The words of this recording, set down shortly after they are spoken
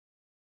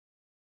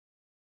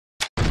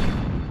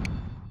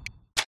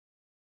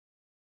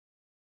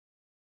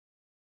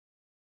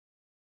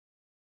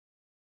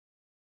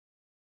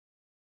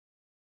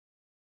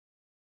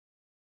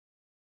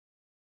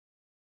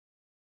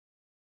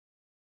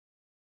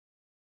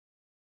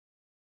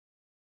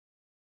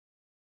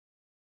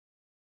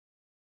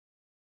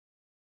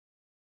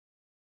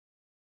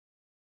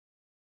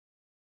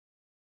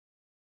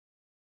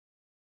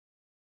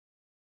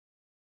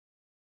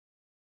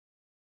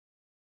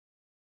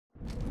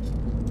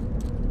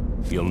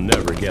You'll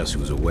never guess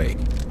who's awake.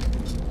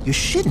 You're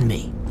shitting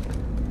me.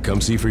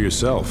 Come see for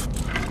yourself.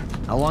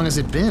 How long has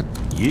it been?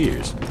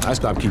 Years. I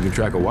stopped keeping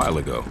track a while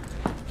ago.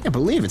 Can't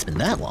believe it's been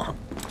that long.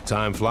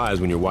 Time flies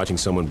when you're watching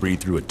someone breathe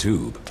through a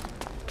tube.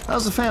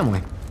 How's the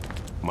family?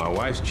 My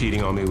wife's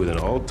cheating on me with an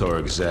alto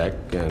exec,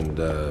 and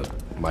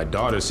my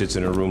daughter sits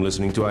in her room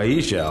listening to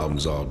Aisha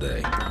albums all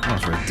day. Oh,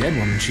 for a dead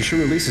woman, she sure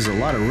releases a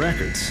lot of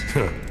records.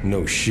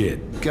 No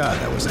shit. God,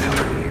 that was a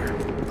hell of a year.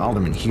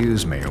 Alderman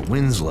Hughes, Mayor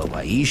Winslow,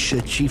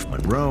 Aisha, Chief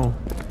Monroe.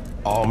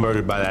 All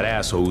murdered by that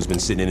asshole who's been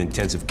sitting in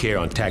intensive care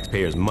on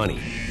taxpayers' money.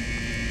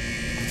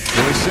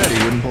 Boy said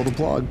he wouldn't pull the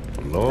plug.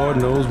 Lord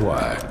knows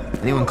why.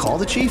 Anyone call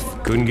the chief?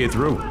 Couldn't get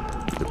through.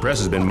 The press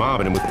has been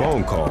mobbing him with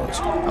phone calls.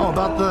 Oh,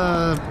 about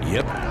the...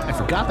 Yep. I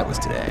forgot that was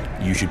today.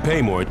 You should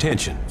pay more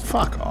attention.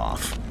 Fuck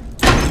off.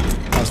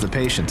 How's the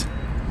patient?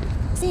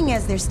 Seeing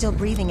as they're still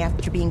breathing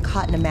after being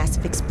caught in a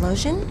massive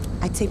explosion,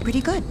 I'd say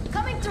pretty good.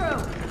 Coming through!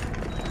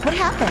 What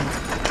happened?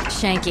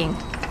 Shanking.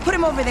 Put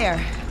him over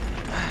there.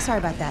 Sorry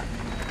about that.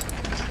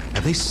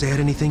 Have they said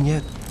anything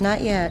yet?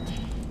 Not yet.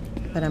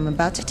 But I'm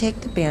about to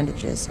take the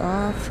bandages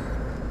off.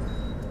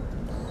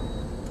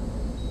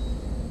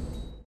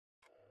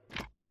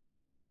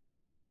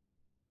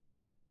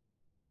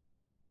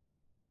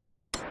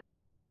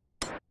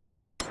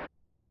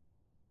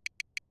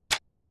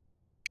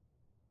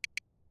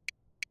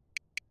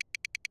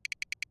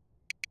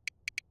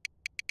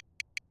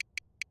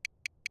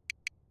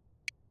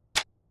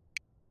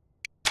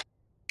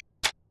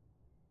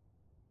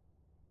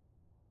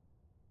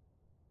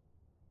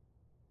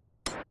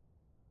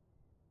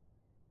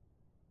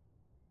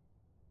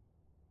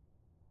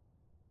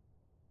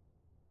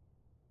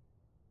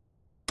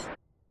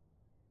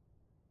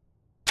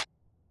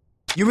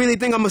 You really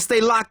think I'm gonna stay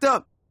locked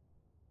up?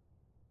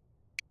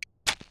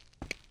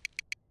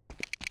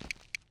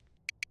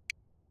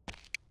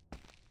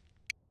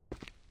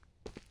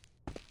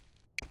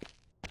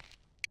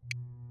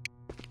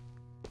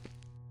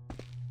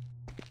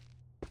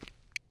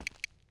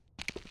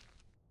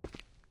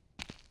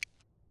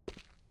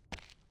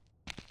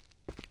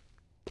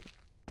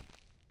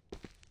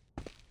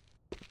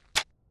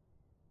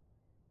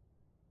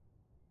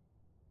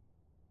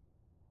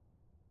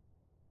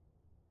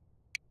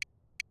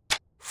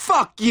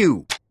 Fuck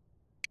you!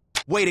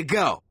 Way to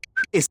go.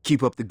 It's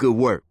keep up the good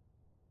work.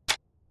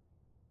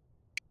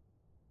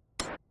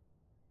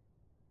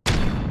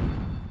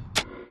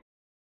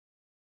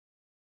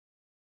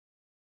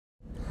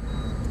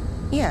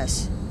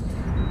 Yes.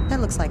 That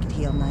looks like it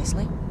healed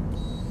nicely.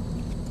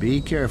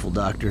 Be careful,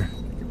 Doctor.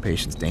 Your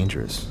patient's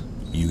dangerous.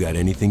 You got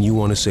anything you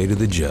want to say to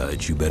the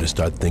judge, you better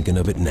start thinking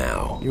of it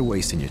now. You're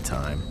wasting your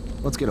time.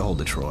 Let's get a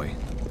hold of Troy.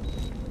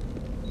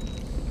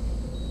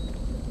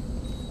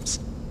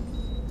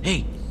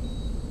 Hey,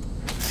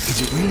 is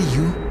it really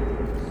you?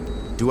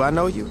 Do I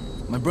know you?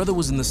 My brother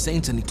was in the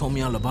Saints and he told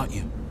me all about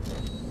you.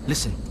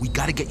 Listen, we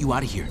gotta get you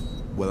out of here.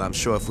 Well, I'm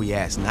sure if we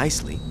ask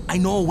nicely. I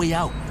know a way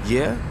out.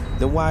 Yeah?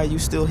 Then why are you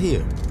still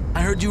here?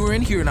 I heard you were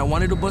in here and I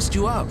wanted to bust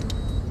you out.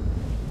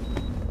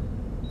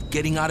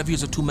 Getting out of here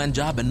is a two-man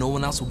job and no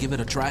one else will give it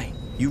a try.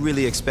 You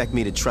really expect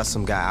me to trust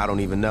some guy I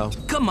don't even know?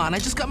 Come on, I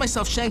just got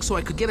myself shanked so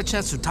I could get a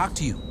chance to talk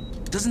to you.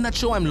 Doesn't that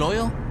show I'm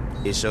loyal?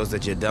 It shows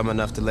that you're dumb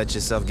enough to let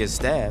yourself get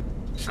stabbed.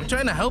 I'm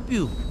trying to help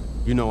you.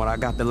 You know what I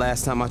got the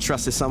last time I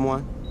trusted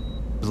someone?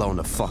 Blown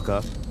the fuck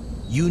up.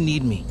 You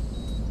need me.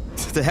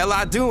 The hell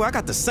I do? I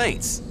got the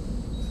Saints.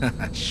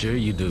 Sure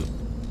you do.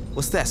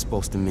 What's that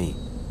supposed to mean?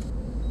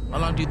 How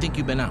long do you think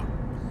you've been out?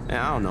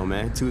 I don't know,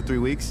 man. 2 or 3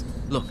 weeks?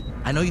 Look,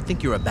 I know you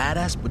think you're a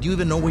badass, but do you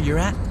even know where you're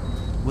at?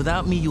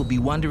 Without me, you'll be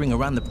wandering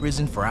around the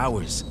prison for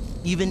hours.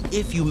 Even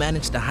if you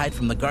manage to hide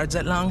from the guards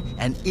that long,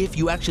 and if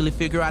you actually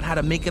figure out how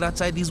to make it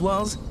outside these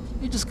walls,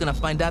 you're just gonna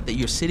find out that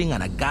you're sitting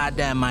on a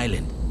goddamn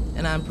island.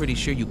 And I'm pretty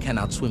sure you can't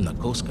outswim the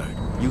Coast Guard.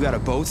 You got a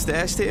boat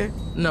stashed here?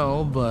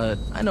 No, but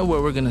I know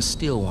where we're gonna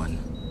steal one.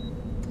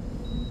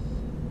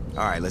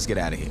 All right, let's get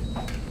out of here.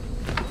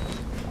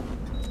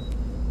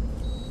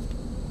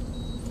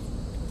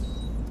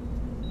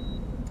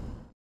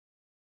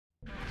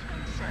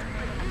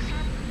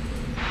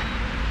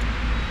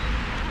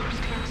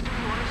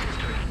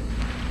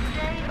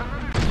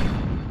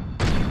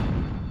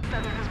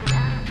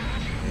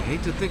 I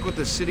hate to think what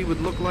the city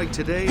would look like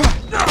today.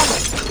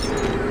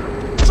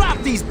 Drop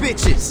these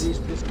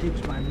bitches! This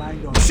keeps my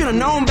mind on. You should have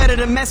known better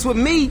than mess with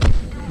me!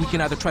 We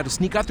can either try to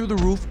sneak out through the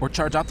roof or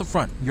charge out the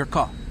front. Your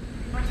call.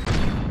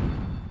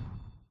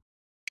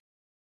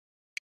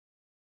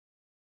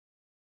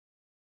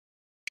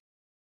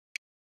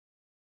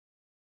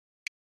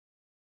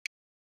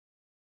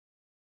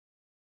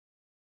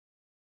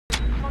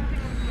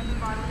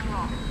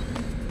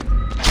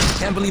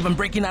 Can't believe I'm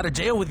breaking out of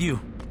jail with you.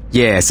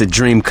 Yeah, it's a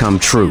dream come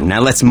true.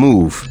 Now let's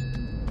move.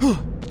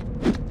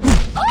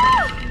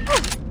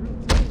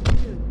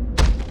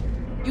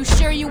 You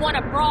sure you want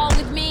to brawl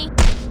with me?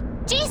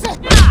 Jesus!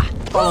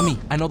 Follow me.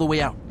 I know the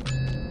way out.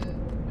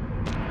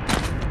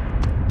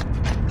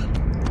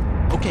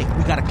 Okay,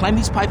 we gotta climb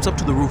these pipes up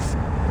to the roof.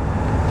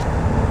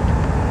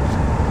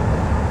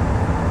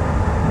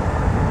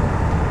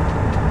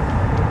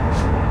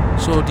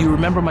 So, do you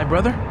remember my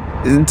brother?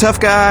 Tough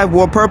guy,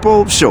 wore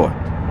purple? Sure.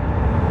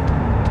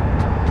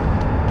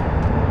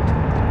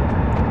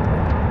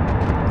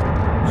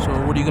 So,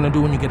 what are you gonna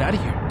do when you get out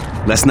of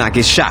here? Let's not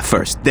get shot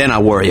first, then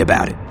I'll worry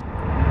about it.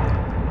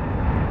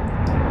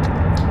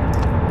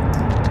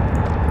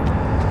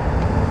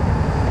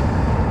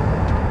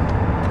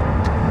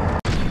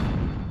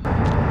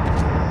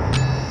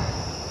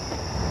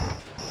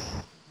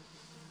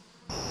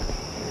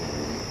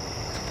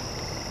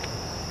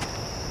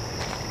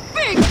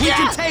 We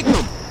can take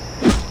them!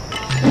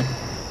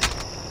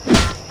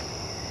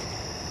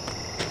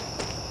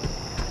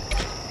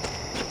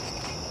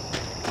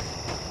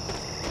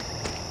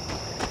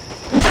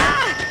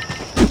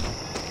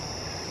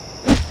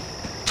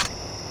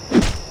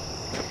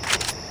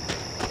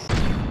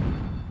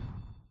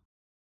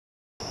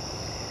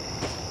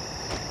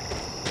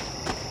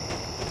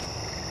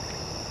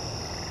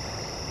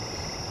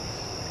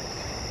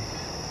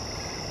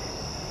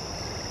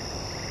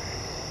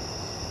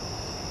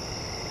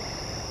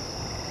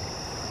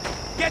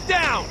 Get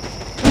down!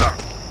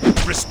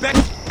 Respect?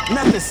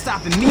 Nothing's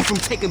stopping me from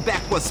taking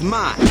back what's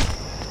mine.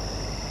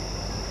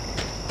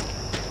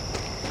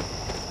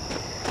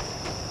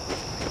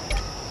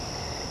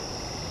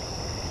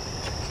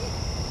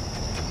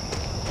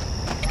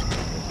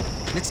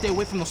 Let's stay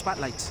away from those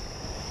spotlights.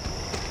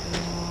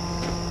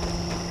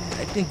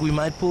 I think we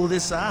might pull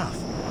this off.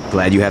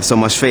 Glad you have so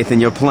much faith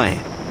in your plan.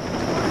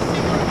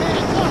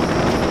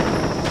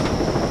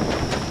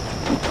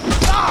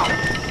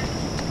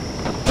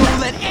 Don't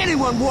let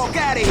anyone walk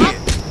out of here!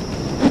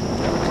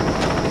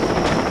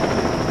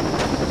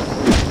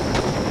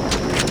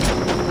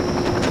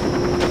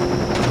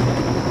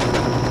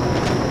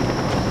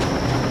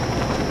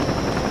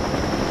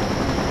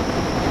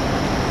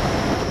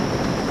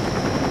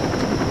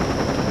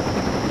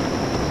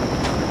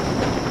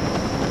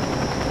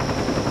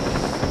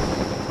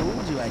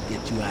 Told you I'd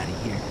get you out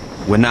of here.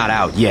 We're not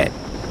out yet.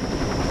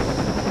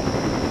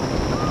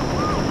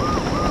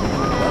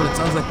 Well, it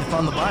sounds like they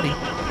found the body.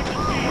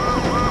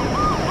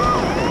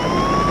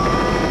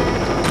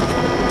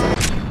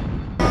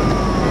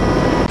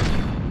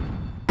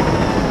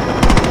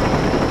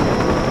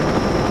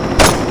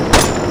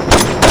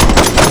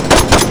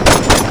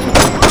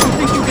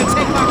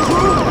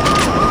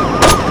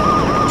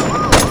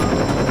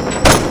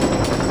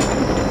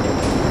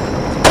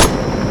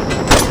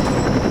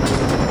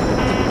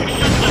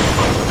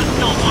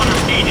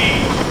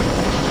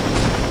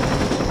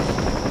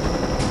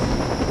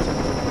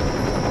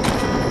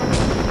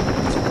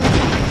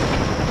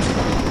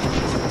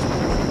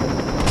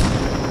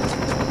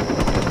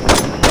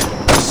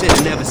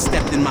 Should've never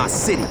stepped in my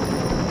city.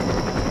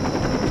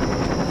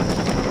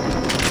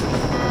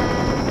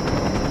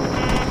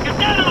 Get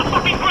down to the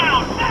fucking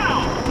ground,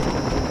 now!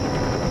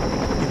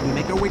 If we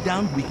make our way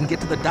down, we can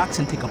get to the docks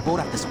and take a boat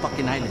off this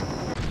fucking island.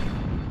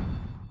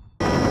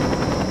 We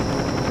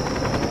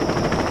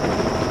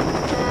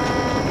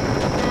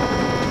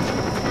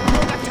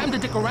don't got time to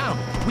dick around.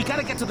 We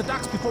gotta get to the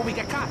docks before we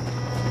get caught.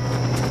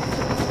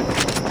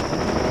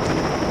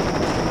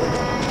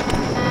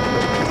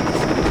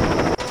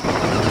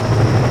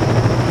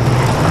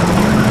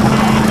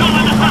 Don't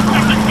let the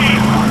suspect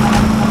escape!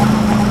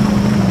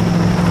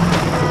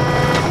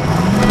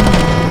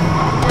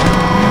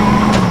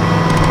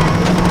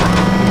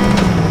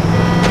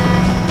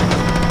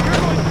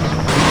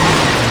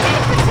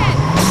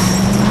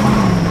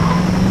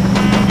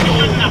 You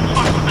shouldn't have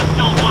fucked with the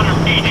Stillwater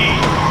PD.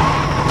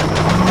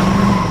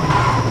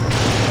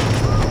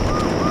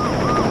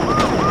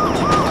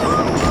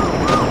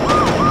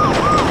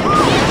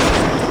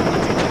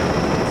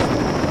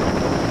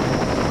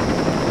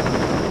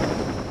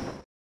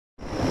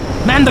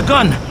 Man the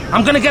gun!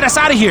 I'm gonna get us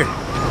out of here!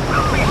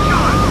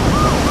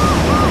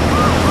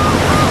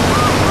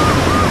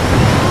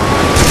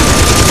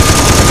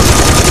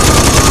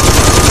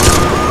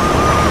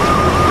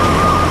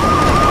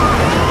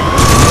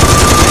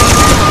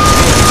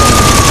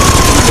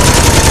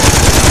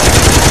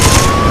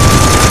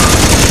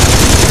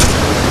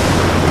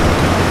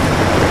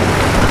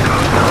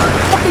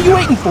 What are you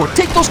waiting for?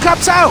 Take those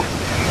cops out!